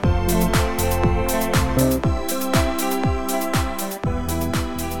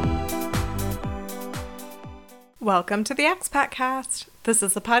Welcome to the Expat Cast. This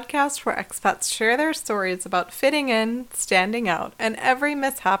is a podcast where expats share their stories about fitting in, standing out, and every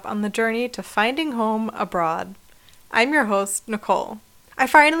mishap on the journey to finding home abroad. I'm your host, Nicole. I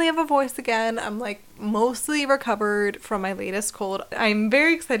finally have a voice again. I'm mostly recovered from my latest cold. I'm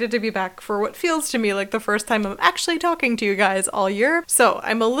very excited to be back for what feels to me like the first time I'm actually talking to you guys all year. So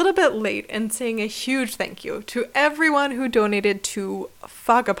I'm a little bit late in saying a huge thank you to everyone who donated to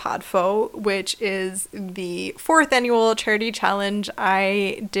Fagapodfo, which is the 4th annual charity challenge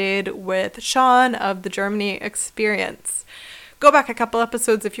I did with Sean of the Germany Experience. Go back a couple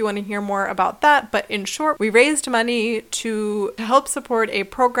episodes if you want to hear more about that, but in short, we raised money to help support a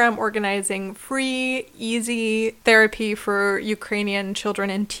program organizing free, easy therapy for Ukrainian children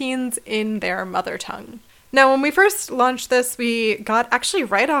and teens in their mother tongue. Now, when we first launched this, we got actually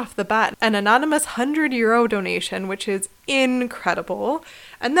right off the bat an anonymous €100 donation, which is incredible.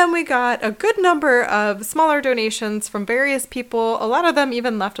 And then we got a good number of smaller donations from various people. A lot of them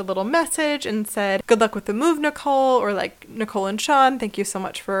even left a little message and said, "Good luck with the move, Nicole," or like, "Nicole and Sean, thank you so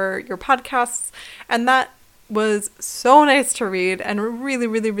much for your podcasts." And that was so nice to read and really,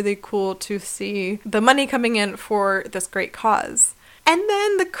 really, really cool to see the money coming in for this great cause. And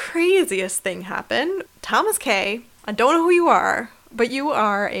then the craziest thing happened. Thomas K., I don't know who you are, but you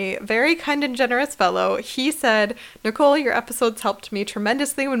are a very kind and generous fellow. He said, "Nicole, your episodes helped me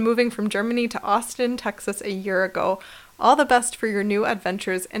tremendously when moving from Germany to Austin, Texas a year ago. All the best for your new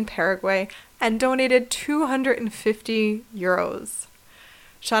adventures in Paraguay," and donated €250.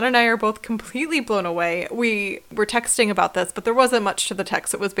 Sean and I are both completely blown away. We were texting about this, but there wasn't much to the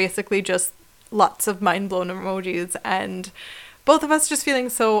text. It was basically just lots of mind-blown emojis, and both of us just feeling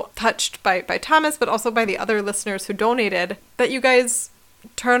so touched by Thomas, but also by the other listeners who donated, that you guys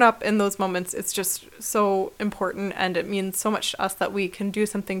turn up in those moments. It's just so important, and it means so much to us that we can do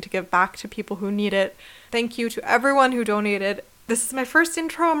something to give back to people who need it. Thank you to everyone who donated. This is my first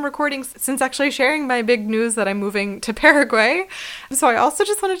intro I'm recording since actually sharing my big news that I'm moving to Paraguay. So I also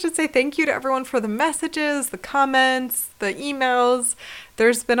just wanted to say thank you to everyone for the messages, the comments, the emails.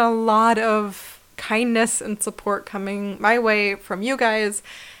 There's been a lot of kindness and support coming my way from you guys,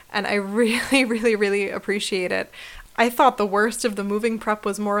 and I really, really, really appreciate it. I thought the worst of the moving prep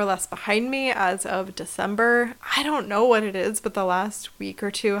was more or less behind me as of December. I don't know what it is, but the last week or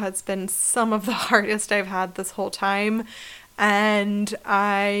two has been some of the hardest I've had this whole time, and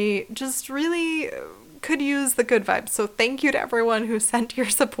I just really could use the good vibes. So thank you to everyone who sent your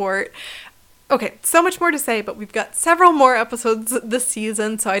support. Okay, so much more to say, but we've got several more episodes this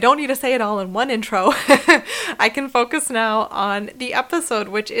season, so I don't need to say it all in one intro. I can focus now on the episode,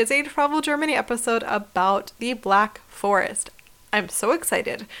 which is a Travel Germany episode about the Black Forest. I'm so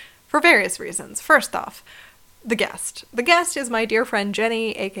excited for various reasons. First off, the guest. The guest is my dear friend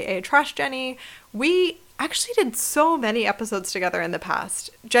Jenny, aka Trash Jenny. We actually did so many episodes together in the past.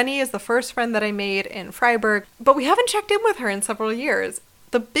 Jenny is the first friend that I made in Freiburg, but we haven't checked in with her in several years.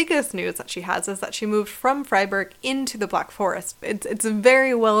 The biggest news that she has is that she moved from Freiburg into the Black Forest. It's a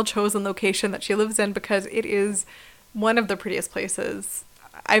very well-chosen location that she lives in because it is one of the prettiest places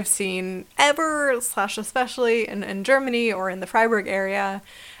I've seen ever, / especially in Germany or in the Freiburg area.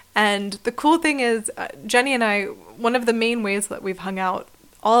 And the cool thing is, Jenny and I, one of the main ways that we've hung out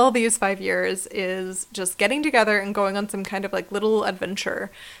all these 5 years is just getting together and going on some kind of little adventure,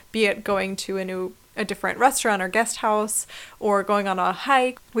 be it going to a different restaurant or guest house, or going on a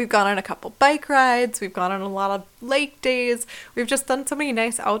hike. We've gone on a couple bike rides. We've gone on a lot of lake days. We've just done so many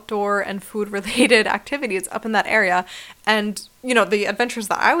nice outdoor and food-related activities up in that area. And, the adventures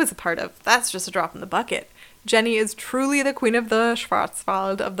that I was a part of, that's just a drop in the bucket. Jenny is truly the queen of the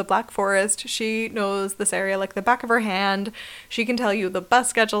Schwarzwald, of the Black Forest. She knows this area like the back of her hand. She can tell you the bus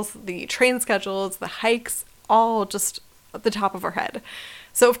schedules, the train schedules, the hikes, all just at the top of her head.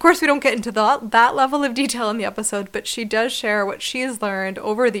 So, of course, we don't get into that level of detail in the episode, but she does share what she's learned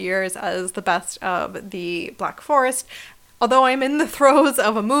over the years as the best of the Black Forest. Although I'm in the throes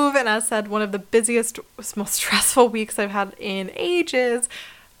of a move, and as said, one of the busiest, most stressful weeks I've had in ages,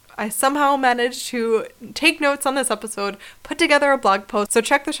 I somehow managed to take notes on this episode, put together a blog post, so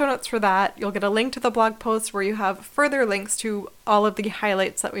check the show notes for that. You'll get a link to the blog post where you have further links to all of the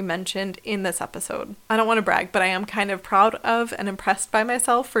highlights that we mentioned in this episode. I don't want to brag, but I am kind of proud of and impressed by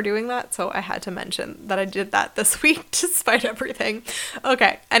myself for doing that, so I had to mention that I did that this week despite everything.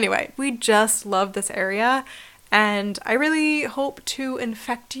 Okay, anyway, we just love this area, and I really hope to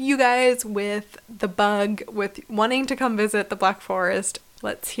infect you guys with the bug, with wanting to come visit the Black Forest.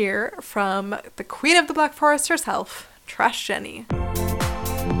 Let's hear from the queen of the Black Forest herself, Trash Jenny.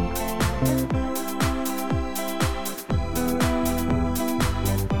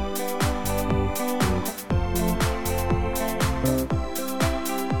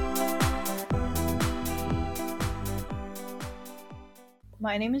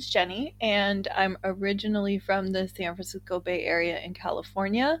 my name is Jenny, and I'm originally from the San Francisco Bay Area in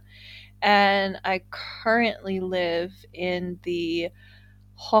California, and I currently live in the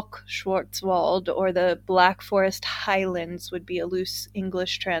Hochschwarzwald, or the Black Forest Highlands would be a loose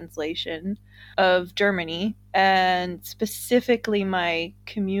English translation of Germany. And specifically, my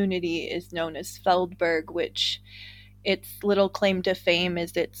community is known as Feldberg, which its little claim to fame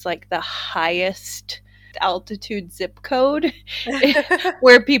is it's like the highest altitude zip code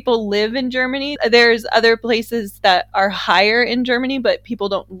where people live in Germany. There's other places that are higher in Germany, but people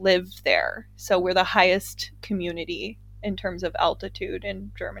don't live there. So we're the highest community in terms of altitude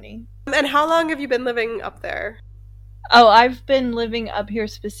in Germany. And how long have you been living up there? Oh, I've been living up here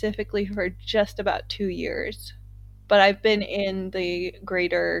specifically for just about 2 years. But I've been in the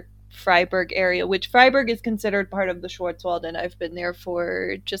greater Freiburg area, which Freiburg is considered part of the Schwarzwald, and I've been there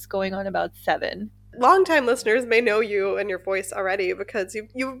for just going on about 7. Longtime listeners may know you and your voice already because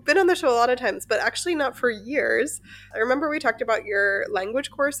you've been on the show a lot of times, but actually not for years. I remember we talked about your language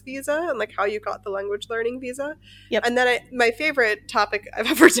course visa and like how you got the language learning visa. Yep. And then my favorite topic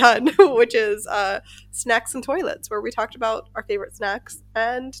I've ever done, which is snacks and toilets, where we talked about our favorite snacks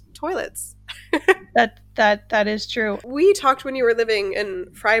and toilets. That is true. We talked when you were living in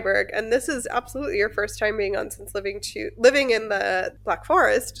Freiburg, and this is absolutely your first time being on since living in the Black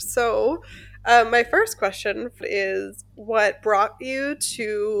Forest. So my first question is, what brought you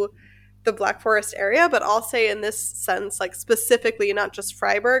to the Black Forest area? But I'll say in this sense, like specifically not just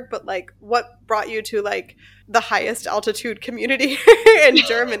Freiburg, but like what brought you to like the highest altitude community in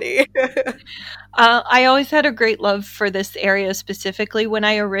Germany? I always had a great love for this area specifically. When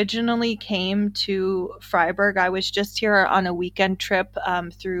I originally came to Freiburg, I was just here on a weekend trip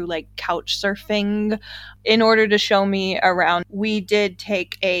through like couch surfing in order to show me around. We did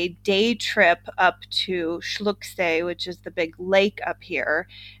take a day trip up to Schlucksee, which is the big lake up here.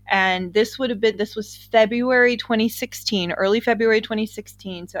 And this was February 2016, early February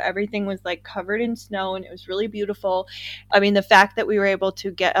 2016. So everything was like covered in snow and it was really beautiful. I mean, the fact that we were able to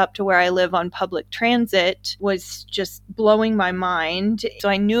get up to where I live on public transit was just blowing my mind. So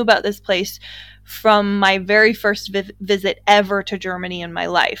I knew about this place from my very first visit ever to Germany in my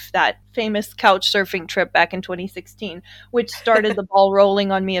life, that famous couch surfing trip back in 2016, which started the ball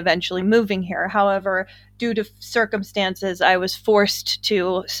rolling on me eventually moving here. However, due to circumstances, I was forced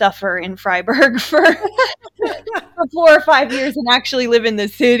to suffer in Freiburg for 4 or 5 years and actually live in the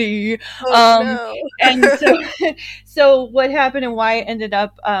city. No. And so what happened and why I ended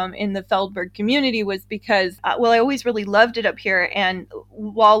up in the Feldberg community was because, I always really loved it up here. And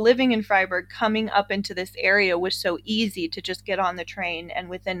while living in Freiburg, coming up into this area was so easy to just get on the train. And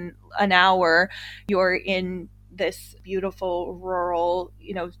within an hour, you're in this beautiful rural,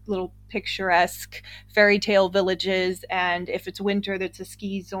 little picturesque fairy tale villages. And if it's winter, that's a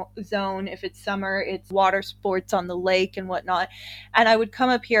ski zone. If it's summer, it's water sports on the lake and whatnot. And I would come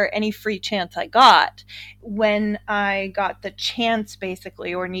up here any free chance I got. When I got the chance,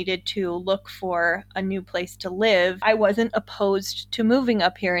 basically, or needed to look for a new place to live, I wasn't opposed to moving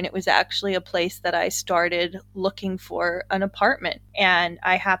up here. And it was actually a place that I started looking for an apartment. And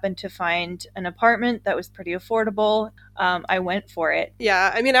I happened to find an apartment that was pretty affordable. I went for it.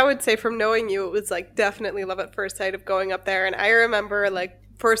 Yeah, I mean, I would say from knowing you, it was like definitely love at first sight of going up there. And I remember like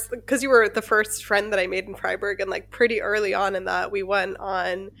first, because you were the first friend that I made in Freiburg, and like pretty early on in that, we went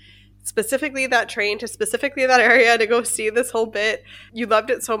on specifically that train to specifically that area to go see this whole bit. You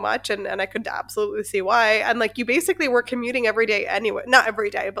loved it so much, and I could absolutely see why. And like you basically were commuting every day anyway, not every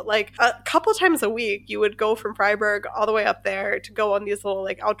day, but like a couple times a week you would go from Freiburg all the way up there to go on these little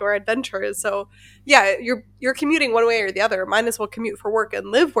like outdoor adventures. So yeah, you're commuting one way or the other. Might as well commute for work and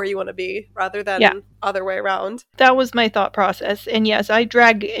live where you want to be rather than other way around. That was my thought process. And yes, I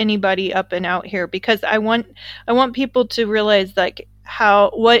drag anybody up and out here because I want people to realize like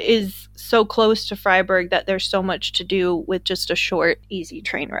what is so close to Freiburg that there's so much to do with just a short, easy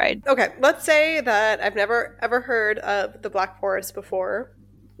train ride. Okay, let's say that I've never ever heard of the Black Forest before.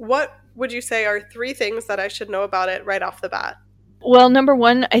 What would you say are 3 things that I should know about it right off the bat? Well, number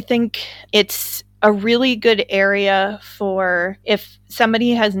one, I think it's a really good area for if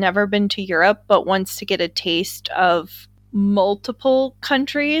somebody has never been to Europe but wants to get a taste of multiple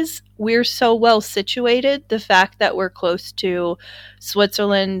countries. We're so well situated. The fact that we're close to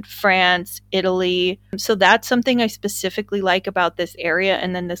Switzerland, France, Italy. So that's something I specifically like about this area,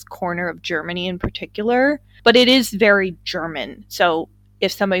 and then this corner of Germany in particular. But it is very German. So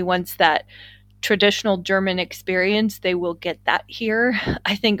if somebody wants that traditional German experience, they will get that here.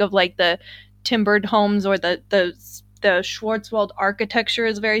 I think of like the timbered homes or the The Schwarzwald architecture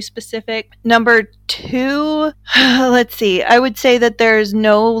is very specific. Number 2, let's see. I would say that there's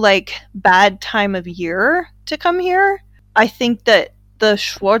no like bad time of year to come here. I think that the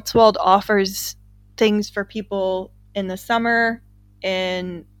Schwarzwald offers things for people in the summer,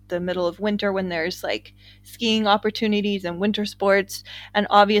 in the middle of winter when there's like skiing opportunities and winter sports, and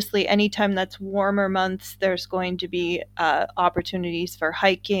obviously anytime that's warmer months there's going to be opportunities for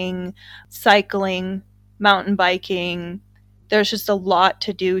hiking, cycling, mountain biking. There's just a lot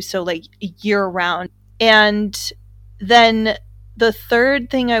to do, so like year round. And then the third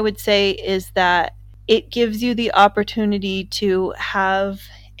thing I would say is that it gives you the opportunity to have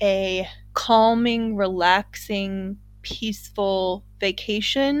a calming, relaxing, peaceful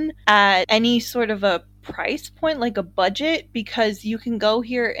vacation at any sort of a price point, like a budget, because you can go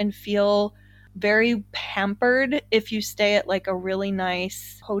here and feel very pampered if you stay at like a really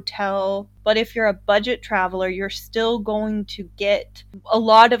nice hotel. But if you're a budget traveler, you're still going to get a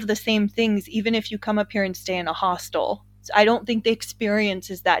lot of the same things, even if you come up here and stay in a hostel. I don't think the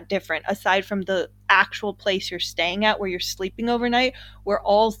experience is that different, aside from the actual place you're staying at where you're sleeping overnight. We're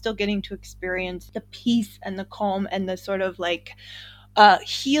all still getting to experience the peace and the calm and the sort of like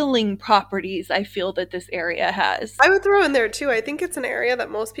healing properties I feel that this area has. I would throw in there too, I think it's an area that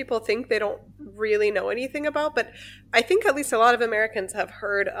most people think they don't really know anything about, but I think at least a lot of Americans have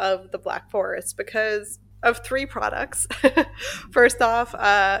heard of the Black Forest because of 3 products. First off,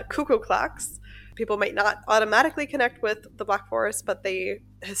 Cuckoo Clocks. People might not automatically connect with the Black Forest, but they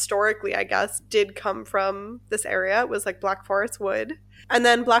historically, I guess, did come from this area. It was like Black Forest wood. And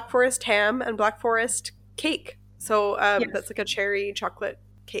then Black Forest ham and Black Forest cake. So yes. That's like a cherry chocolate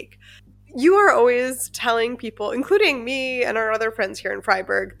cake. You are always telling people, including me and our other friends here in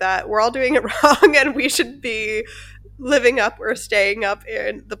Freiburg, that we're all doing it wrong and we should be living up or staying up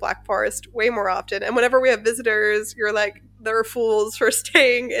in the Black Forest way more often. And whenever we have visitors, you're like, they're fools for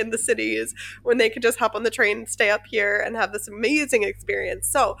staying in the cities when they could just hop on the train and stay up here and have this amazing experience.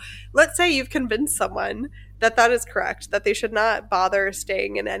 So let's say you've convinced someone that that is correct, that they should not bother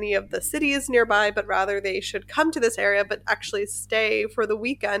staying in any of the cities nearby, but rather they should come to this area, but actually stay for the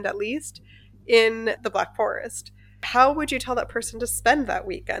weekend at least in the Black Forest. How would you tell that person to spend that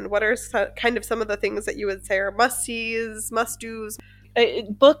weekend? What are kind of some of the things that you would say are must-sees, must-dos?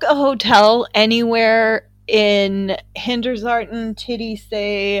 Book a hotel anywhere in Hinterzarten,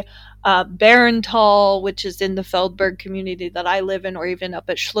 Titisee, Barenthal, which is in the Feldberg community that I live in, or even up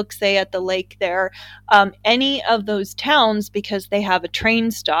at Schlucksee at the lake there. Any of those towns, because they have a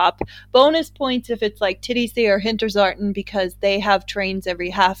train stop. Bonus points if it's like Titisee or Hinterzarten, because they have trains every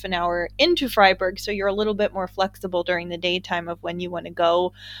half an hour into Freiburg, so you're a little bit more flexible during the daytime of when you want to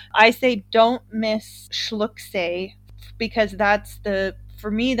go. I say don't miss Schlucksee, because for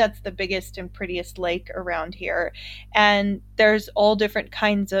me, that's the biggest and prettiest lake around here. And there's all different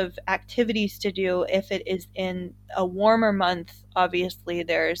kinds of activities to do. If it is in a warmer month, obviously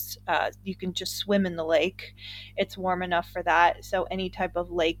there's, you can just swim in the lake. It's warm enough for that. So any type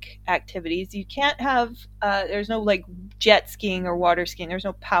of lake activities. You can't have, there's no like jet skiing or water skiing. There's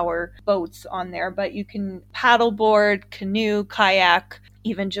no power boats on there, but you can paddleboard, canoe, kayak,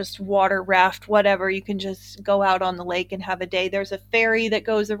 even just water raft, whatever. You can just go out on the lake and have a day. There's a ferry that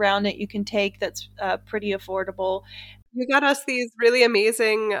goes around it you can take that's pretty affordable. You got us these really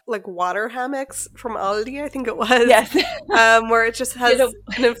amazing like water hammocks from Aldi, I think it was. Yes. Where it just has an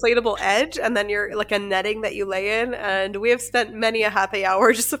inflatable edge and then you're like a netting that you lay in. And we have spent many a happy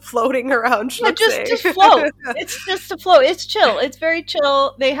hour just floating around Schlucksee. Just float. It's just to float. It's chill. It's very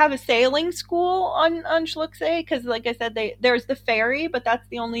chill. They have a sailing school on Schlucksee because, like I said, there's the ferry, but that's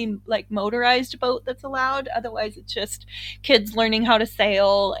the only like motorized boat that's allowed. Otherwise, it's just kids learning how to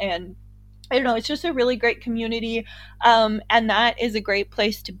sail, and I don't know, it's just a really great community, and that is a great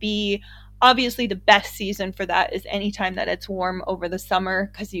place to be. Obviously, the best season for that is anytime that it's warm over the summer,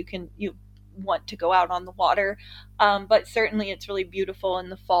 because you want to go out on the water, but certainly it's really beautiful in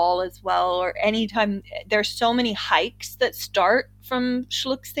the fall as well, or anytime. There's so many hikes that start from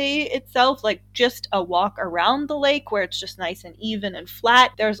Schlucksee itself, like just a walk around the lake where it's just nice and even and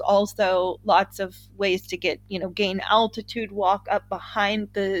flat. There's also lots of ways to gain altitude, walk up behind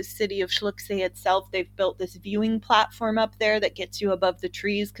the city of Schlucksee itself. They've built this viewing platform up there that gets you above the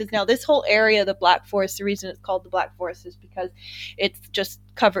trees, because now this whole area, the Black Forest, the reason it's called the Black Forest is because it's just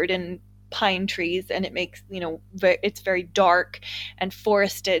covered in pine trees, and it makes, it's very dark and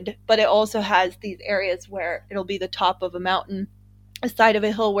forested, but it also has these areas where it'll be the top of a mountain a side of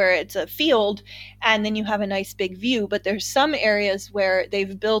a hill where it's a field, and then you have a nice big view. But there's some areas where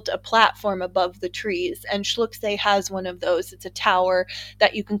they've built a platform above the trees, and Schluchsee has one of those. It's a tower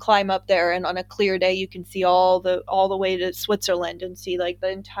that you can climb up there, and on a clear day you can see all the way to Switzerland and see like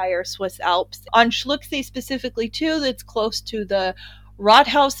the entire Swiss Alps. On Schluchsee specifically too, that's close to the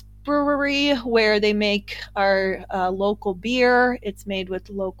Rathaus brewery where they make our local beer. It's made with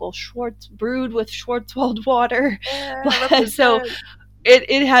local brewed with Schwarzwald water. Yeah, So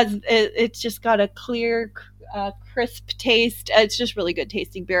it's just got a clear, crisp taste. It's just really good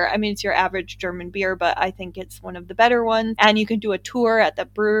tasting beer. I mean, it's your average German beer, but I think it's one of the better ones. And you can do a tour at the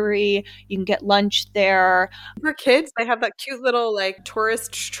brewery. You can get lunch there. For kids, they have that cute little like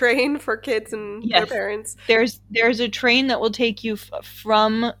tourist train for kids and their parents. There's a train that will take you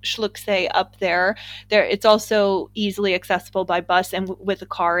from Schluchsee up there. It's also easily accessible by bus, and with a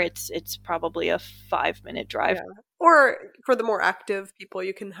car, it's probably a 5-minute drive. Yeah. Or for the more active people,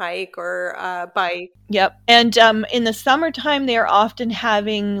 you can hike or bike. Yep. And in the summertime, they are often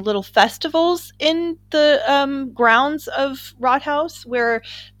having little festivals in the grounds of Rathaus where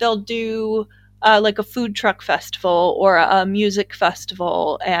they'll do like a food truck festival or a music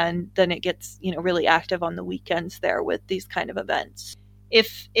festival. And then it gets, really active on the weekends there with these kind of events.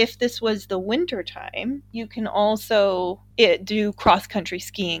 If this was the winter time, you can also do cross-country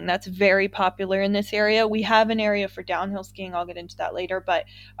skiing. That's very popular in this area. We have an area for downhill skiing. I'll get into that later. But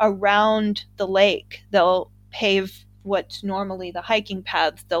around the lake, they'll pave what's normally the hiking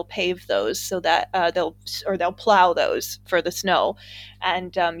paths. They'll pave those so that they'll plow those for the snow,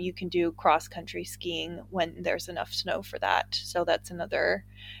 and you can do cross-country skiing when there's enough snow for that. So that's another.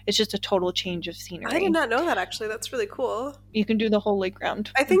 It's just a total change of scenery. I did not know that, actually. That's really cool. You can do the whole lake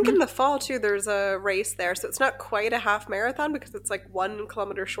round. I think in the fall, too, there's a race there. So it's not quite a half marathon because it's like 1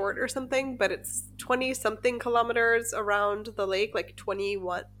 kilometer short or something, but it's 20-something kilometers around the lake, like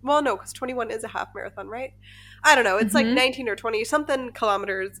 21. Well, no, because 21 is a half marathon, right? I don't know. It's like 19 or 20-something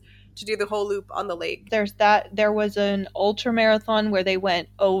kilometers to do the whole loop on the lake. There's that. There was an ultra marathon where they went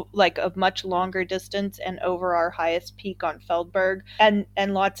like a much longer distance and over our highest peak on Feldberg, and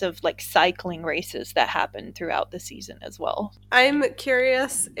lots of like cycling races that happen throughout the season as well. I'm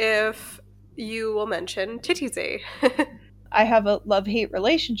curious if you will mention Titisee. I have a love-hate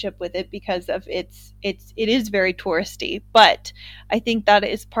relationship with it because of it is very touristy, but I think that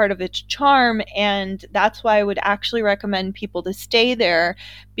is part of its charm, and that's why I would actually recommend people to stay there,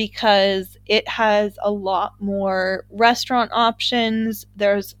 because it has a lot more restaurant options.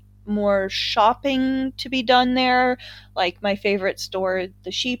 There's more shopping to be done there. Like my favorite store,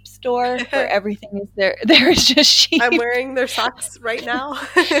 the sheep store, where everything is there. There is just sheep. I'm wearing their socks right now.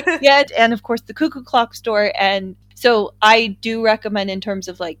 Yeah, and of course the Cuckoo Clock store. And so I do recommend, in terms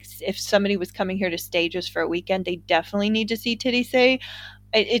of like if somebody was coming here to stay just for a weekend, they definitely need to see Titisee.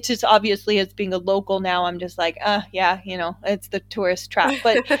 It's just obviously, as being a local now, I'm just like, yeah, it's the tourist trap.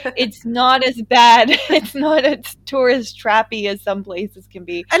 But it's not as bad. It's not as tourist trappy as some places can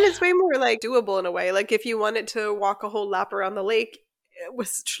be. And it's way more like doable in a way. Like if you wanted to walk a whole lap around the lake,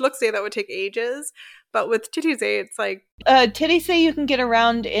 with Schluchsee that would take ages. But with Titisee, it's like... Titisee you can get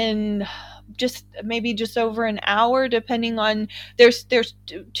around in just over an hour, depending on... There's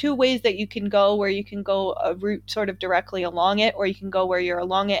two ways that you can go, where you can go a route sort of directly along it, or you can go where you're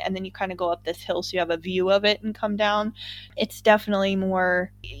along it, and then you kind of go up this hill so you have a view of it and come down. It's definitely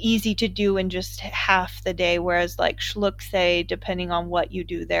more easy to do in just half the day, whereas like Schluchsee, depending on what you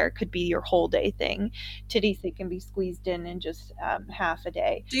do there, could be your whole day thing. Titisee can be squeezed in just half a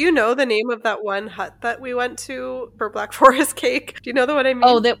day. Do you know the name of that one hut that we went to for Black Forest cake? Do you know the one I mean?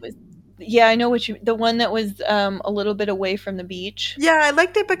 Oh, that was... Yeah, I know the one that was a little bit away from the beach. Yeah, I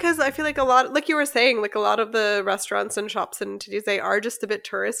liked it because I feel like a lot, like you were saying, like a lot of the restaurants and shops in Titisee are just a bit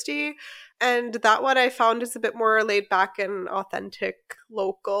touristy. And that one I found is a bit more laid back and authentic,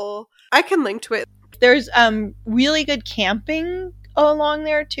 local. I can link to it. There's really good camping along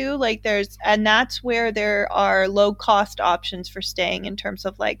there too. And that's where there are low cost options for staying in terms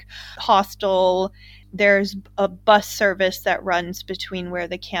of like hostel. There's a bus service that runs between where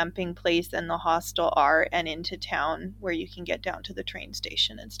the camping place and the hostel are and into town, where you can get down to the train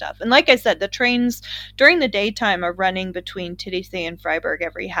station and stuff. And like I said, the trains during the daytime are running between Titisee and Freiburg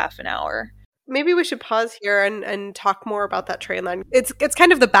every half an hour. Maybe we should pause here and talk more about that train line. It's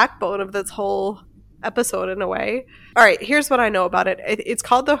kind of the backbone of this whole episode in a way. All right, here's what I know about it. It's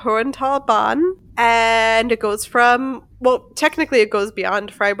called the Hohentalbahn, and it goes from, well, technically it goes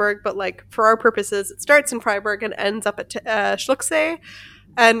beyond Freiburg, but like for our purposes, it starts in Freiburg and ends up at Schluchsee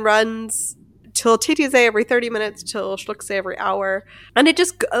and runs till Titisee every 30 minutes, till Schlucksee every hour. And it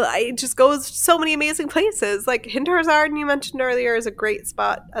just goes to so many amazing places. Like Hinterzarten, you mentioned earlier, is a great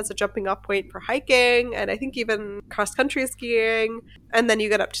spot as a jumping off point for hiking, and I think even cross-country skiing. And then you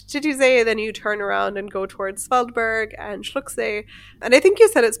get up to Titisee, then you turn around and go towards Feldberg and Schlucksee. And I think you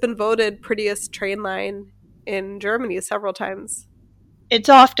said it's been voted prettiest train line in Germany several times. It's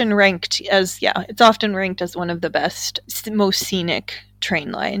often ranked as one of the best, most scenic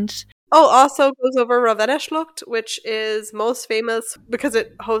train lines. Oh, also goes over Ravenna-Schlucht, which is most famous because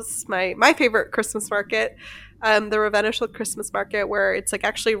it hosts my favorite Christmas market, the Ravenna-Schlucht Christmas market, where it's like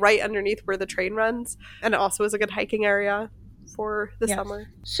actually right underneath where the train runs, and it also is a good hiking area for the summer.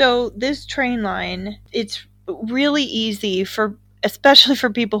 So this train line, it's really easy especially for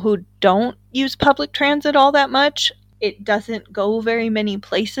people who don't use public transit all that much. It doesn't go very many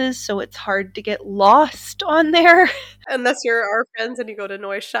places, so it's hard to get lost on there. Unless you're our friends and you go to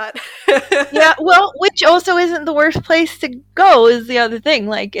Neustadt. Yeah, well, which also isn't the worst place to go is the other thing.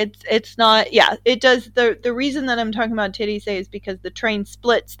 Like, it's not, yeah, it does. The reason that I'm talking about Titisee is because the train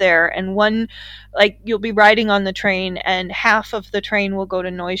splits there, and you'll be riding on the train, and half of the train will go to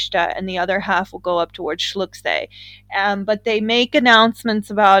Neustadt, and the other half will go up towards Schlucksee. But they make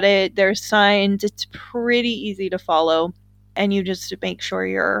announcements about it. There's signs. It's pretty easy to follow, and you just make sure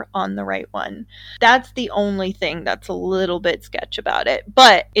you're on the right one. That's the only thing that's a little bit sketch about it.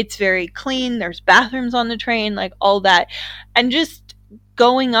 But it's very clean. There's bathrooms on the train, like all that. And just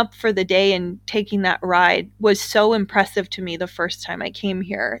going up for the day and taking that ride was so impressive to me the first time I came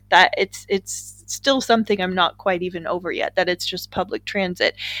here that it's still something I'm not quite even over yet, that it's just public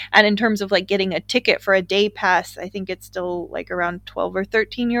transit. And in terms of like getting a ticket for a day pass, I think it's still like around 12 or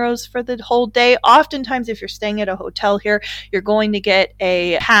 13 euros for the whole day. Oftentimes, if you're staying at a hotel here, you're going to get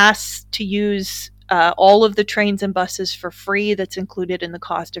a pass to use all of the trains and buses for free. That's included in the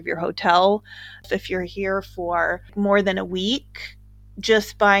cost of your hotel. If you're here for more than a week,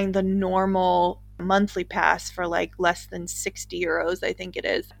 just buying the normal monthly pass for like less than 60 euros, I think it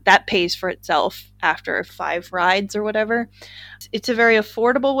is, that pays for itself after 5 rides or whatever. It's a very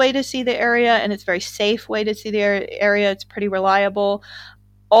affordable way to see the area, and it's a very safe way to see the area. It's pretty reliable.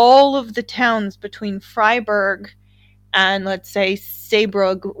 All of the towns between Freiburg and, let's say,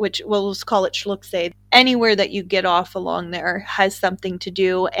 Seebrugg, which we'll just call it Schlucksee, anywhere that you get off along there has something to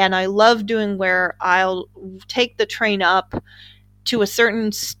do. And I love doing where I'll take the train up to a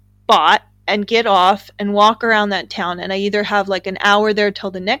certain spot and get off and walk around that town. And I either have like an hour there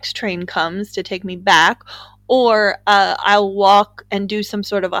till the next train comes to take me back, or I'll walk and do some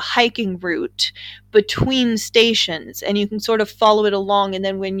sort of a hiking route between stations, and you can sort of follow it along. And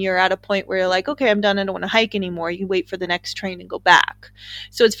then when you're at a point where you're like, okay, I'm done, I don't want to hike anymore, you wait for the next train and go back.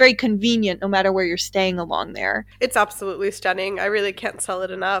 So it's very convenient no matter where you're staying along there. It's absolutely stunning. I really can't sell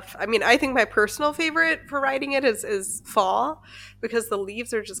it enough. I mean, I think my personal favorite for riding it is fall, because the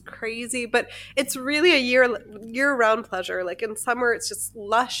leaves are just crazy, but it's really a year-round pleasure. Like in summer, it's just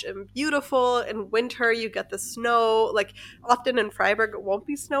lush and beautiful. In winter, you get the snow. Like often in Freiburg, it won't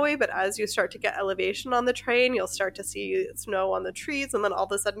be snowy, but as you start to get elevation on the train, you'll start to see snow on the trees, and then all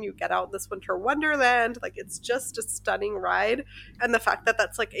of a sudden you get out in this winter wonderland. Like it's just a stunning ride, and the fact that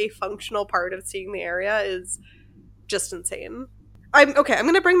that's like a functional part of seeing the area is just insane. I'm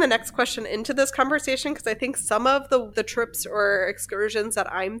going to bring the next question into this conversation, because I think some of the trips or excursions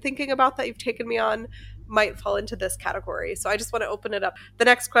that I'm thinking about that you've taken me on might fall into this category. So I just want to open it up. The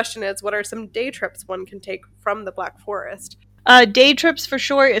next question is, what are some day trips one can take from the Black Forest? Day trips for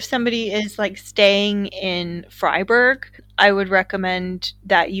sure. If somebody is like staying in Freiburg, I would recommend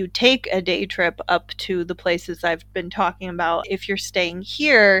that you take a day trip up to the places I've been talking about. If you're staying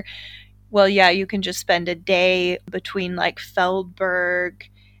here, well, yeah, you can just spend a day between like Feldberg,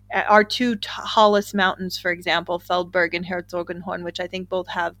 our two tallest mountains, for example, Feldberg and Herzogenhorn, which I think both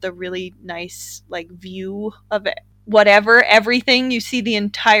have the really nice like view of it. Everything. You see the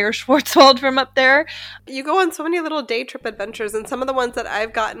entire Schwarzwald from up there. You go on so many little day trip adventures, and some of the ones that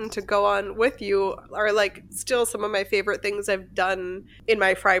I've gotten to go on with you are like still some of my favorite things I've done in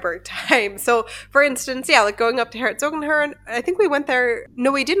my Freiburg time. So for instance, yeah, like going up to Herzogenhorn, I think we went there.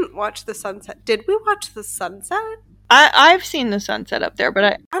 No, we didn't watch the sunset. Did we watch the sunset? I've seen the sunset up there, but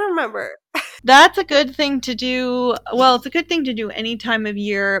I don't remember. That's a good thing to do. Well, it's a good thing to do any time of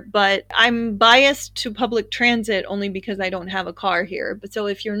year, but I'm biased to public transit only because I don't have a car here. But so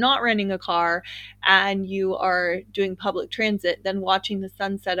if you're not renting a car and you are doing public transit, then watching the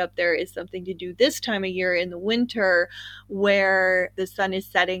sunset up there is something to do this time of year in the winter, where the sun is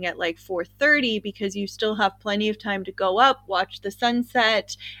setting at like 4:30, because you still have plenty of time to go up, watch the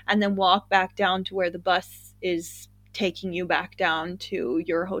sunset, and then walk back down to where the bus is taking you back down to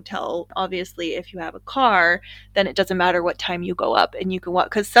your hotel. Obviously, if you have a car, then it doesn't matter what time you go up, and you can walk,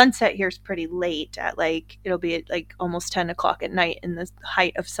 because sunset here is pretty late at like, it'll be at like almost 10 o'clock at night in the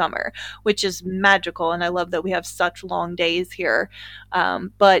height of summer, which is magical. And I love that we have such long days here.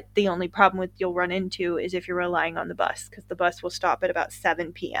 But the only problem you'll run into is if you're relying on the bus, because the bus will stop at about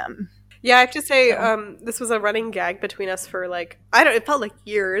 7 p.m. Yeah, I have to say, this was a running gag between us for like, it felt like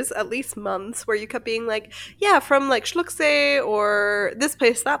years, at least months, where you kept being like, yeah, from like Schluchsee or this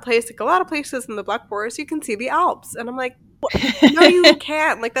place, that place, like a lot of places in the Black Forest, you can see the Alps. And I'm like, no, you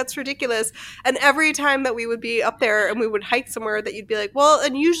can't. Like, that's ridiculous. And every time that we would be up there and we would hike somewhere, that you'd be like, well,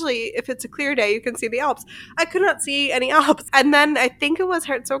 and usually if it's a clear day, you can see the Alps. I could not see any Alps. And then I think it was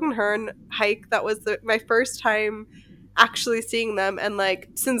Herzogenhorn hike that was my first time actually seeing them, and like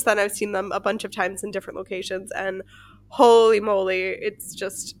since then I've seen them a bunch of times in different locations, and holy moly, it's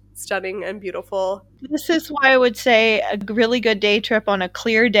just stunning and beautiful. This is why I would say a really good day trip on a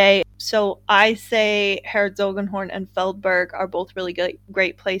clear day. So I say Herzogenhorn and Feldberg are both really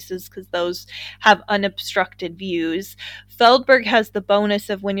great places because those have unobstructed views. Feldberg has the bonus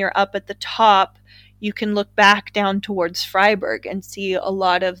of when you're up at the top, you can look back down towards Freiburg and see a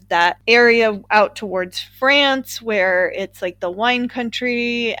lot of that area out towards France, where it's like the wine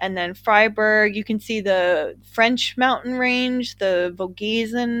country, and then Freiburg. You can see the French mountain range, the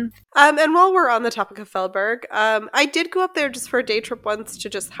Vogesen. And while we're on the topic of Feldberg, I did go up there just for a day trip once to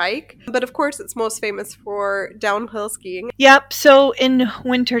just hike. But of course, it's most famous for downhill skiing. Yep. So in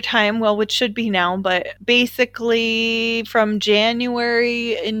wintertime, well, which should be now, but basically from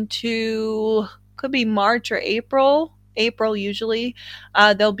January into, could be March or April usually,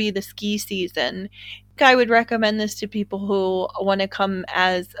 there'll be the ski season. I would recommend this to people who want to come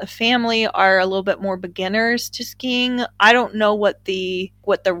as a family, are a little bit more beginners to skiing. I don't know what the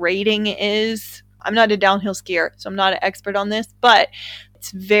rating is. I'm not a downhill skier, so I'm not an expert on this, but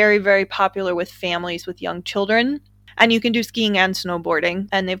it's very, very popular with families with young children. And you can do skiing and snowboarding,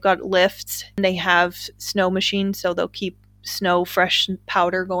 and they've got lifts, and they have snow machines, so they'll keep snow, fresh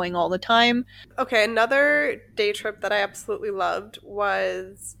powder going all the time. Okay, another day trip that I absolutely loved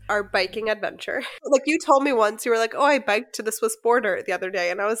was our biking adventure. Like, you told me once, you were like, oh, I biked to the Swiss border the other day,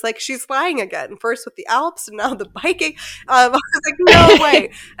 and I was like, she's lying again. First with the Alps, and now the biking. I was like, no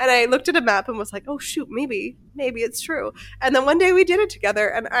way. And I looked at a map and was like, oh shoot, maybe it's true. And then one day we did it together,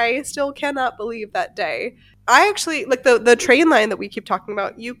 and I still cannot believe that day. I actually, like, the train line that we keep talking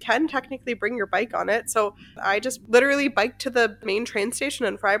about, you can technically bring your bike on it. So I just literally biked to the main train station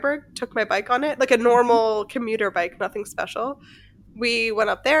in Freiburg, took my bike on it, like a normal commuter bike, nothing special. We went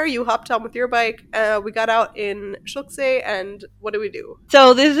up there, you hopped on with your bike, we got out in Schluchsee, and what do we do?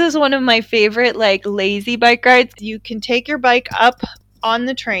 So this is one of my favorite, like, lazy bike rides. You can take your bike up on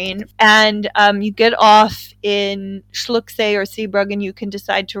the train, and you get off in Schluchsee or Seebruggen, and you can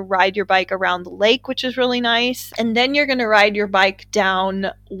decide to ride your bike around the lake, which is really nice. And then you're going to ride your bike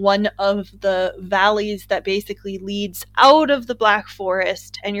down one of the valleys that basically leads out of the Black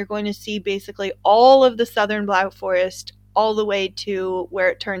Forest, and you're going to see basically all of the southern Black Forest all the way to where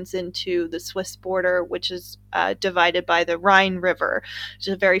it turns into the Swiss border, which is divided by the Rhine River, which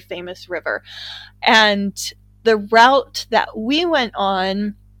is a very famous river. And the route that we went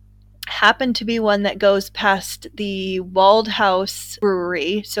on happened to be one that goes past the Waldhaus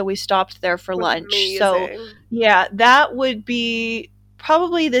Brewery, so we stopped there for lunch. Amazing. So yeah, that would be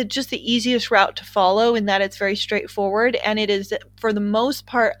probably the easiest route to follow, in that it's very straightforward, and it is for the most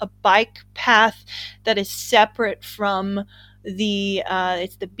part a bike path that is separate from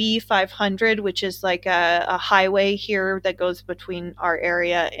it's the B500, which is like a highway here that goes between our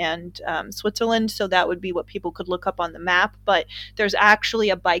area and Switzerland. So that would be what people could look up on the map. But there's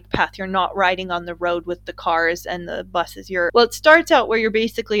actually a bike path. You're not riding on the road with the cars and the buses. It starts out where you're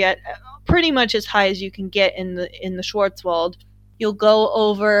basically at pretty much as high as you can get in the Schwarzwald. You'll go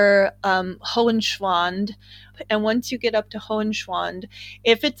over Hohenschwand, and once you get up to Hohenschwand,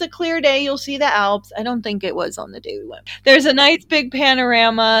 if it's a clear day, you'll see the Alps. I don't think it was on the day we went. There's a nice big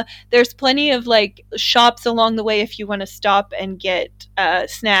panorama. There's plenty of like shops along the way if you want to stop and get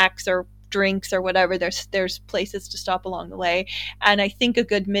snacks or drinks or whatever. There's places to stop along the way, and I think a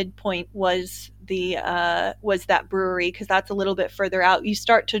good midpoint was that brewery, because that's a little bit further out. You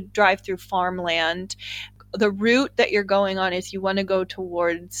start to drive through farmland. The route that you're going on is you want to go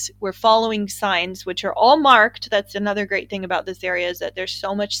towards, we're following signs, which are all marked. That's another great thing about this area, is that there's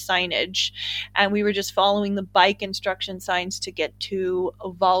so much signage. And we were just following the bike instruction signs to get to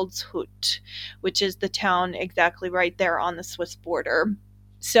Waldshut, which is the town exactly right there on the Swiss border.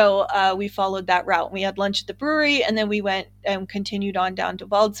 So we followed that route. We had lunch at the brewery, and then we went and continued on down to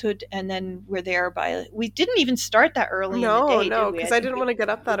Waldshut, and then we're there by. We didn't even start that early in the day, No, did we? because I didn't want to get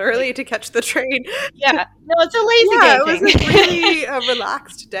up that early to catch the train. Yeah, no, it's a lazy day it thing. was a really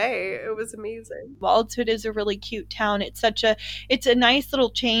relaxed day. It was amazing. Waldshut is a really cute town. It's a nice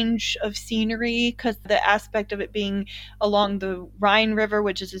little change of scenery because the aspect of it being along the Rhine River,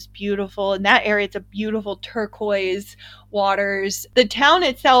 which is just beautiful. In that area, it's a beautiful turquoise waters. The town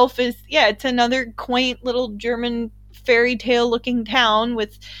itself it's another quaint little German fairy tale looking town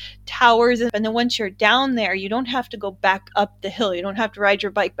with towers, and then once you're down there, you don't have to go back up the hill. You don't have to ride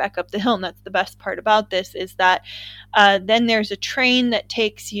your bike back up the hill, and that's the best part about this, is that then there's a train that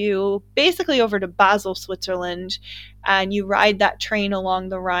takes you basically over to Basel, Switzerland, and you ride that train along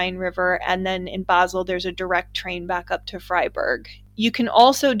the Rhine River, and then in Basel there's a direct train back up to Freiburg. You can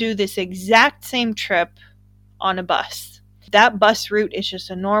also do this exact same trip on a bus. That bus route is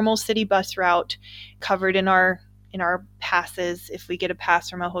just a normal city bus route covered in our passes if we get a pass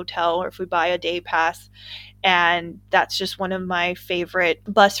from a hotel or if we buy a day pass. And that's just one of my favorite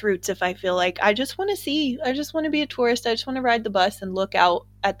bus routes if I feel like I just want to be a tourist. I just want to ride the bus and look out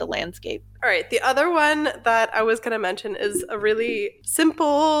at the landscape. All right, the other one that I was going to mention is a really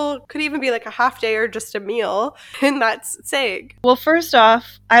simple, could even be like a half day or just a meal, and that's Saig. Well, first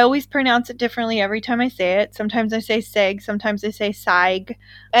off, I always pronounce it differently every time I say it. Sometimes I say Saig, sometimes I say Saig.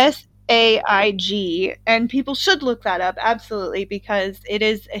 Saig, and people should look that up, absolutely, because it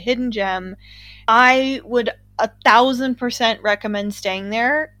is a hidden gem. I would 1,000% recommend staying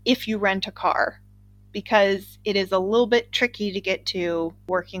there if you rent a car, because it is a little bit tricky to get to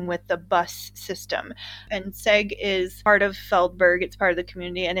working with the bus system. And Saig is part of Feldberg, it's part of the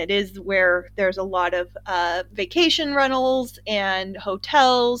community, and it is where there's a lot of vacation rentals and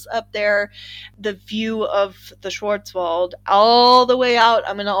hotels up there. The view of the Schwarzwald all the way out,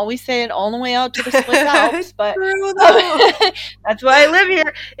 I'm going to always say it, all the way out to the Swiss Alps, but that's why I live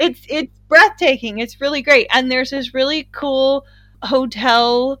here. It's breathtaking. It's really great. And there's this really cool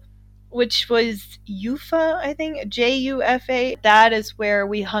hotel which was Jufa, I think, Jufa. That is where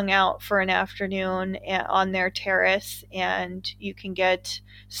we hung out for an afternoon on their terrace, and you can get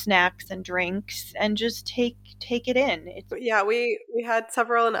snacks and drinks and just take it in. Yeah, we had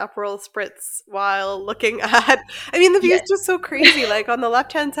several an Aperol Spritz while looking at, I mean, the view's just so crazy. Like on the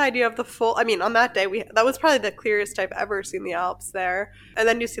left-hand side, you have the full, I mean, on that day, that was probably the clearest I've ever seen the Alps there. And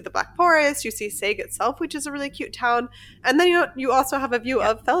then you see the Black Forest, you see Saig itself, which is a really cute town. And then you also have a view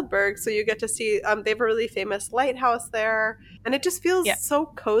of Feldberg, so you get to see, they have a really famous lighthouse there. And it just feels so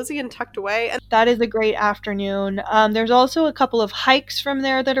cozy and tucked away. And that is a great afternoon. There's also a couple of hikes from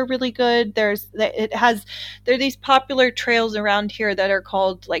there that are really good. There are these popular trails around here that are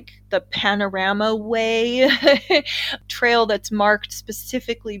called like the Panorama Way trail that's marked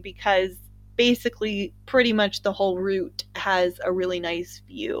specifically because basically pretty much the whole route has a really nice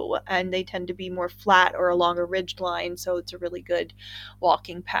view, and they tend to be more flat or along a ridge line, so it's a really good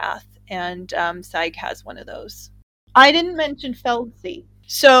walking path, and Saig has one of those. I didn't mention Feldsee.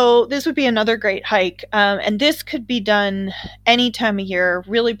 So this would be another great hike, and this could be done any time of year,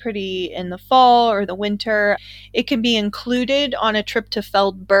 really pretty in the fall or the winter. It can be included on a trip to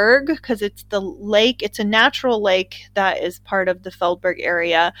Feldberg because it's the lake. It's a natural lake that is part of the Feldberg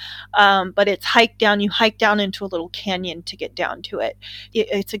area, but it's hiked down. You hike down into a little canyon to get down to it.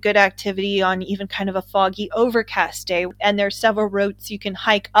 It's a good activity on even kind of a foggy, overcast day, and there's several routes you can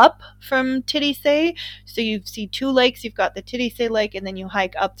hike up from Titisee. So you see two lakes. You've got the Titisee Lake, and then you hike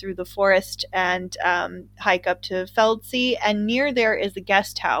up through the forest and hike up to Feldsee. And near there is a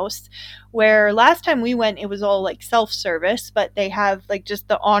guest house where last time we went, it was all like self-service, but they have like just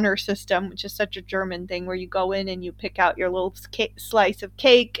the honor system, which is such a German thing where you go in and you pick out your little slice of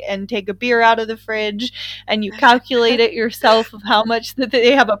cake and take a beer out of the fridge and you calculate it yourself of how much that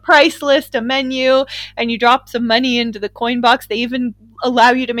they have a price list, a menu, and you drop some money into the coin box. They even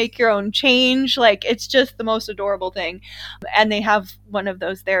allow you to make your own change. Like, it's just the most adorable thing. And they have one of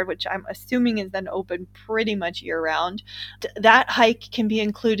those there, which I'm assuming is then open pretty much year round. That hike can be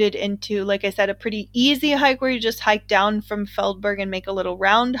included into, like I said, a pretty easy hike where you just hike down from Feldberg and make a little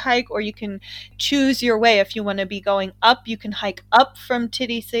round hike, or you can choose your way. If you want to be going up, you can hike up from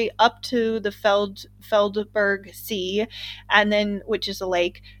Titisee up to the Feldberg Sea, and then, which is a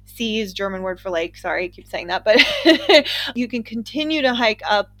lake. Sea is German word for lake. Sorry, I keep saying that. But you can continue to hike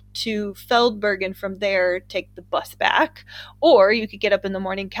up to Feldberg and from there take the bus back, or you could get up in the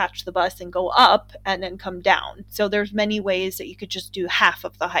morning, catch the bus and go up and then come down. So there's many ways that you could just do half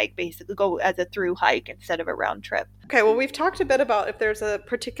of the hike, basically go as a through hike instead of a round trip. Okay, well, we've talked a bit about if there's a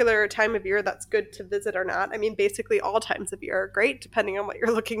particular time of year that's good to visit or not. I mean, basically all times of year are great, depending on what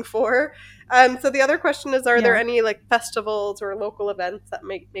you're looking for. So the other question is, are there any like festivals or local events that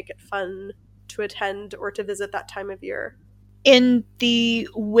make it fun to attend or to visit that time of year? In the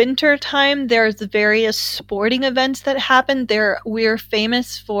winter time, there's various sporting events that happen. We're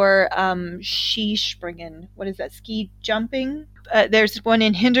famous for Skispringen. What is that? Ski jumping. There's one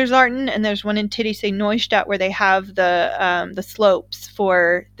in Hinterzarten and there's one in Titisee Neustadt where they have the slopes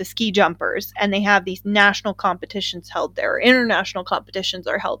for the ski jumpers, and they have these national competitions held there. International competitions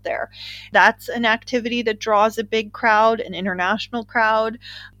are held there. That's an activity that draws a big crowd, an international crowd.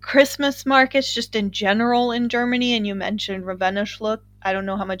 Christmas markets just in general in Germany, and you mentioned Ravennaschlucht. I don't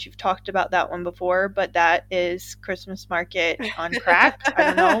know how much you've talked about that one before, but that is Christmas market on crack. I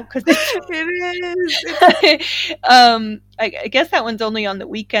don't know, because it is. I guess that one's only on the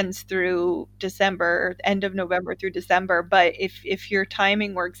weekends through December, end of November through December. But if your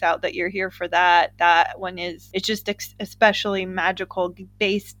timing works out that you're here for that one it's just especially magical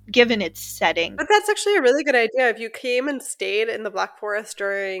given its setting. But that's actually a really good idea. If you came and stayed in the Black Forest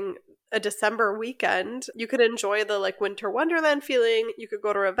during a December weekend, you could enjoy the like winter wonderland feeling. You could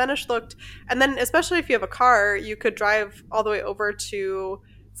go to Ravennaschlucht, and then especially if you have a car, you could drive all the way over to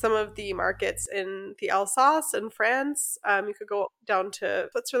some of the markets in the Alsace in France. You could go down to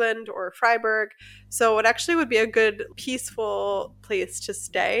Switzerland or Freiburg. So it actually would be a good peaceful place to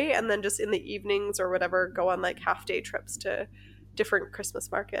stay, and then just in the evenings or whatever, go on like half-day trips to different Christmas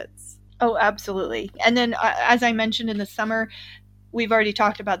markets. Oh, absolutely. And then as I mentioned, in the summer, we've already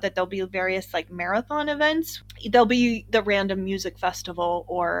talked about that there'll be various like marathon events. There'll be the random music festival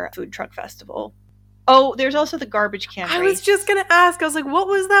or food truck festival. Oh, there's also the garbage can race. I was just going to ask. I was like, what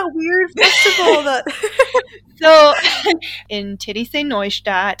was that weird festival that... So in Titisee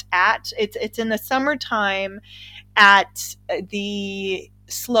Neustadt, it's in the summertime at the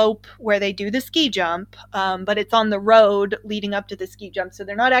slope where they do the ski jump, but it's on the road leading up to the ski jump, so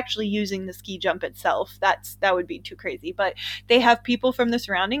they're not actually using the ski jump itself. That would be too crazy. But they have people from the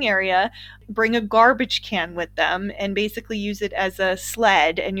surrounding area bring a garbage can with them and basically use it as a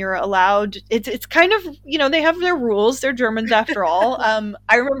sled, and you're allowed, it's kind of, they have their rules. They're Germans after all.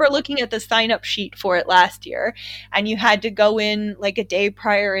 I remember looking at the sign-up sheet for it last year, and you had to go in like a day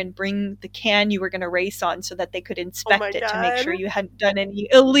prior and bring the can you were going to race on so that they could inspect it to make sure you hadn't done any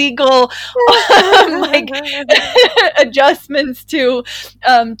illegal adjustments to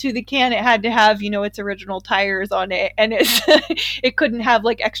the can. It had to have its original tires on it, and it couldn't have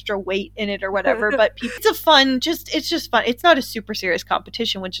like extra weight in it or whatever. But it's just fun. It's not a super serious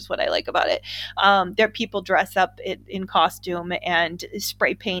competition, which is what I like about it. There people dress up in costume and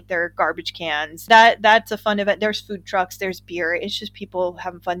spray paint their garbage cans. That's a fun event. There's food trucks, there's beer. It's just people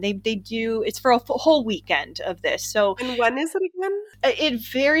having fun. They do, it's for a whole weekend of this. So, and when is it again? It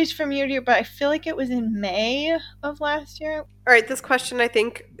varies from year to year, but I feel like it was in May of last year. All right, this question I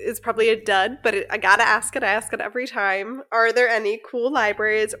think is probably a dud, but I gotta ask it. I ask it every time. Are there any cool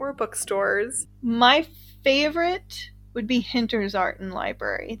libraries or bookstores? My favorite would be Hinterzarten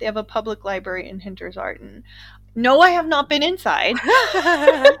Library. They have a public library in Hinterzarten. No, I have not been inside.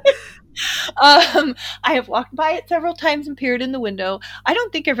 I have walked by it several times and peered in the window. I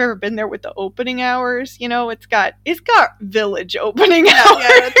don't think I've ever been there with the opening hours. It's got village opening hours. Yeah,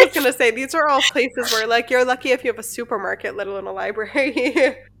 I was gonna say, these are all places where like you're lucky if you have a supermarket, let alone a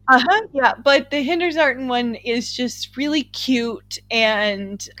library. Yeah, but the Hinterzarten one is just really cute,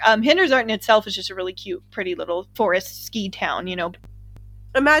 and Hinterzarten itself is just a really cute, pretty little forest ski town,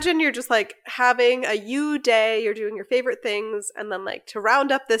 Imagine you're just like having a you day, you're doing your favorite things, and then like to round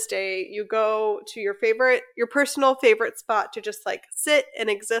up this day, you go to your personal favorite spot to just like sit and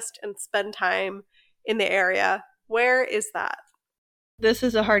exist and spend time in the area. Where is that? This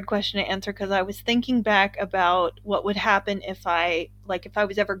is a hard question to answer because I was thinking back about what would happen if I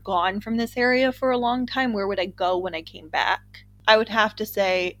was ever gone from this area for a long time. Where would I go when I came back? I would have to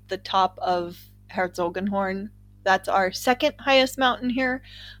say the top of Herzogenhorn. That's our second highest mountain here,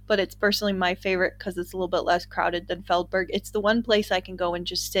 but it's personally my favorite because it's a little bit less crowded than Feldberg. It's the one place I can go and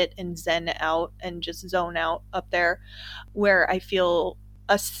just sit and zen out and just zone out up there, where I feel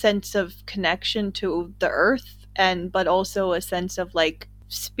a sense of connection to the earth, but also a sense of like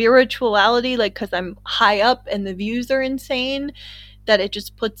spirituality, like because I'm high up and the views are insane, that it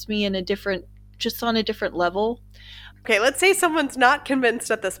just puts me on a different level. Okay, let's say someone's not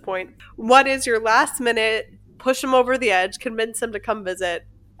convinced at this point. What is your last minute push them over the edge, convince them to come visit,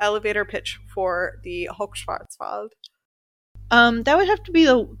 elevator pitch for the Hochschwarzwald? That would have to be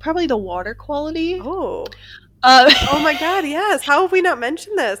probably the water quality. Oh. Uh, Oh my god, yes. How have we not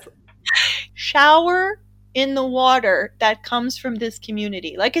mentioned this? shower in the water that comes from this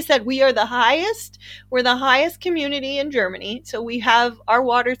community. Like I said, we're the highest community in Germany. So we have our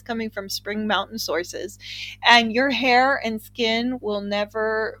waters coming from spring mountain sources, and your hair and skin will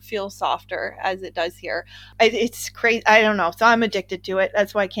never feel softer as it does here. It's crazy. I don't know. So I'm addicted to it.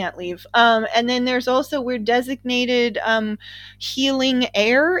 That's why I can't leave. And then there's also, we're designated healing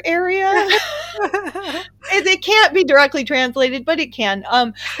air area. It can't be directly translated, but it can.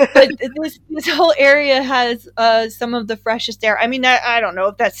 But this whole area has some of the freshest air. I mean, I don't know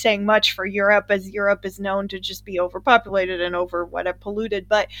if that's saying much for Europe, as Europe is known to just be overpopulated and polluted.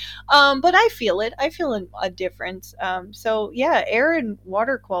 But I feel it. I feel a difference. So yeah, air and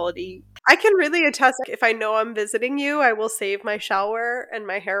water quality. I can really attest, if I know I'm visiting you, I will save my shower and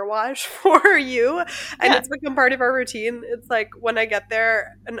my hair wash for you. And it's become part of our routine. It's like when I get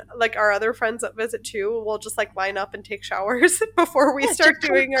there, and like our other friends that visit too, we'll just like line up and take showers before we start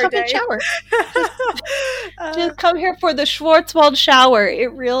doing our day. Shower. Just come here for the Schwarzwald shower.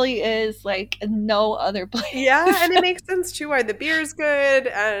 It really is like no other place. Yeah, and it makes sense too why the beer's good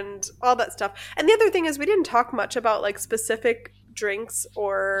and all that stuff. And the other thing is, we didn't talk much about like specific drinks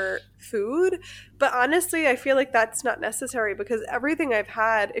or food, but honestly I feel like that's not necessary, because everything I've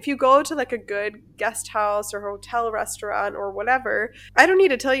had, if you go to like a good guest house or hotel restaurant or whatever, I don't need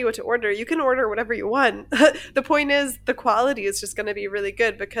to tell you what to order. You can order whatever you want. The point is, the quality is just going to be really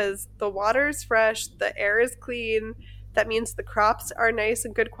good because the water is fresh, the air is clean. That means the crops are nice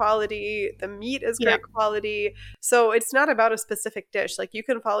and good quality. The meat is great quality. So it's not about a specific dish. Like, you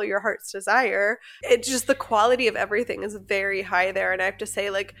can follow your heart's desire. It's just the quality of everything is very high there. And I have to say,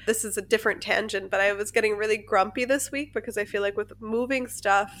 like, this is a different tangent, but I was getting really grumpy this week because I feel like with moving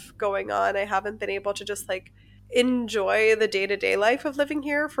stuff going on, I haven't been able to just like enjoy the day-to-day life of living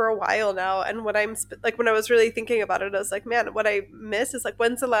here for a while now. And what I'm like, when I was really thinking about it, I was like, man, what I miss is like,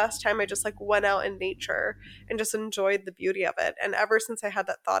 when's the last time I just like went out in nature and just enjoyed the beauty of it? And ever since I had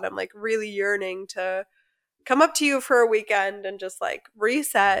that thought, I'm like really yearning to come up to you for a weekend and just like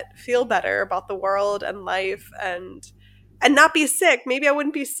reset, feel better about the world and life, and not be sick. Maybe I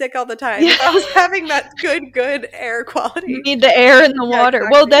wouldn't be sick all the time if I was having that good air quality. You need the air and the water.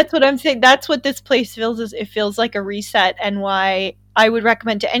 Exactly. Well, that's what I'm saying. That's what this place feels, is it feels like a reset, and why I would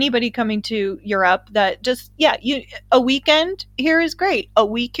recommend to anybody coming to Europe that just, a weekend here is great. A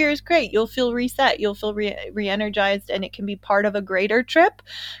week here is great. You'll feel reset. You'll feel re-energized, and it can be part of a greater trip.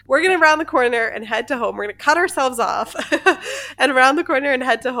 We're going to round the corner and head to home. We're going to cut ourselves off and round the corner and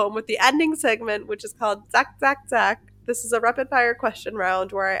head to home with the ending segment, which is called Zack, Zack, Zack. This is a rapid fire question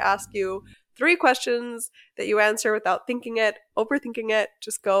round where I ask you 3 questions that you answer without thinking it, overthinking it.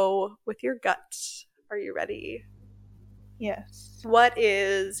 Just go with your gut. Are you ready? Yes. What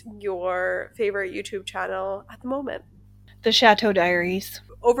is your favorite YouTube channel at the moment? The Chateau Diaries.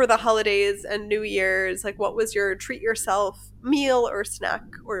 Over the holidays and New Year's, like, what was your treat yourself meal or snack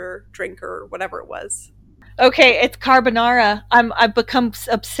or drink or whatever it was? Okay, it's carbonara. I've become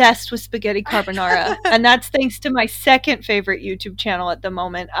obsessed with spaghetti carbonara, and that's thanks to my second favorite YouTube channel at the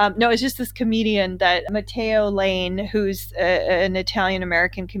moment. No, it's just this comedian, that Matteo Lane, who's an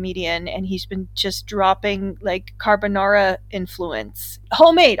Italian-American comedian, and he's been just dropping like carbonara influence.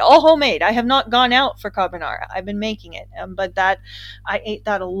 All homemade. I have not gone out for carbonara. I've been making it, but I ate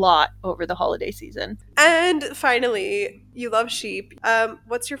that a lot over the holiday season. And finally, you love sheep.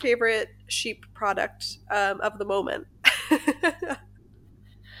 What's your favorite sheep product of the moment?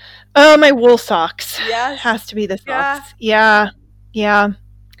 My wool socks. Yes. Has to be the socks. Yeah.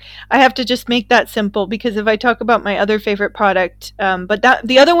 I have to just make that simple, because if I talk about my other favorite product, but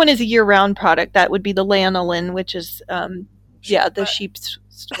the other one is a year-round product, that would be the lanolin, which is the sheep's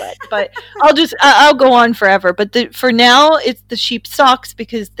sweat. But I'll go on forever. But for now, it's the sheep socks,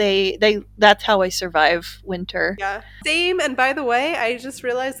 because that's how I survive winter. Yeah, same. And by the way, I just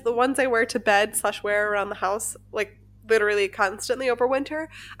realized the ones I wear to bed / wear around the house, like literally constantly over winter,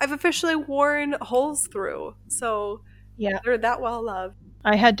 I've officially worn holes through. So yeah, they're that well loved.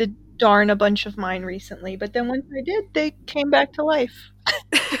 I had to darn a bunch of mine recently, but then once I did, they came back to life.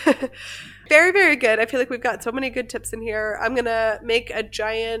 Very, very good. I feel like we've got so many good tips in here. I'm going to make a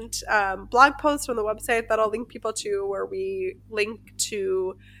giant blog post on the website that I'll link people to, where we link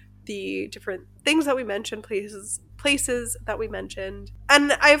to the different things that we mentioned, places that we mentioned.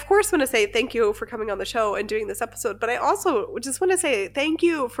 And I, of course, want to say thank you for coming on the show and doing this episode, but I also just want to say thank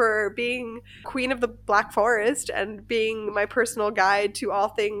you for being queen of the Black Forest and being my personal guide to all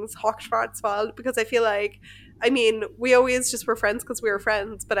things Hochschwarzwald, because I feel like I mean, we always just were friends because we were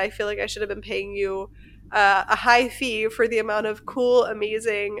friends, but I feel like I should have been paying you a high fee for the amount of cool,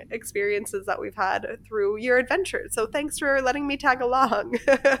 amazing experiences that we've had through your adventures. So thanks for letting me tag along.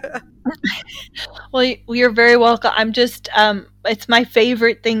 Well, you're very welcome. I'm just, it's my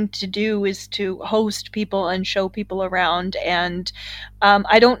favorite thing to do is to host people and show people around. And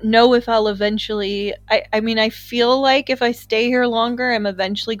I don't know if I'll eventually, I mean, I feel like if I stay here longer, I'm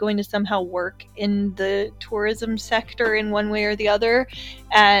eventually going to somehow work in the tourism sector in one way or the other.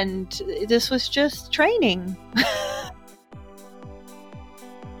 And this was just training.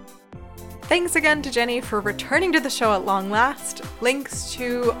 Thanks again to Jenny for returning to the show at long last. Links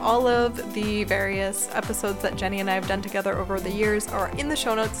to all of the various episodes that Jenny and I have done together over the years are in the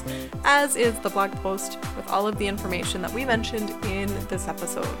show notes, as is the blog post with all of the information that we mentioned in this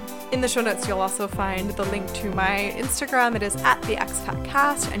episode. In the show notes, you'll also find the link to my Instagram. It is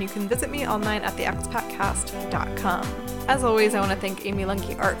 @theexpatcast, and you can visit me online at theexpatcast.com. As always, I want to thank Amy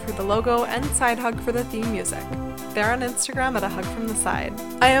Lunke Art for the logo and Side Hug for the theme music. They're on Instagram at A Hug From The Side.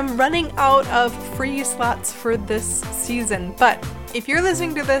 I am running out of free slots for this season, but if you're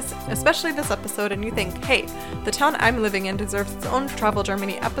listening to this, especially this episode, and you think, hey, the town I'm living in deserves its own Travel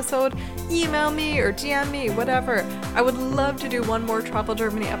Germany episode, email me or DM me, whatever. I would love to do one more Travel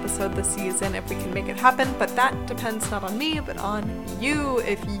Germany episode this season if we can make it happen, but that depends not on me, but on you.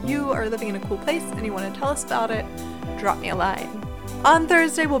 If you are living in a cool place and you want to tell us about it, drop me a line. On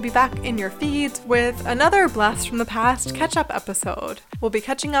Thursday, we'll be back in your feeds with another Blast from the Past catch-up episode. We'll be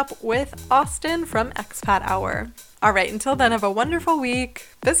catching up with Austin from Expat Hour. All right, until then, have a wonderful week.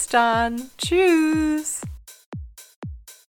 Bis dann. Tschüss.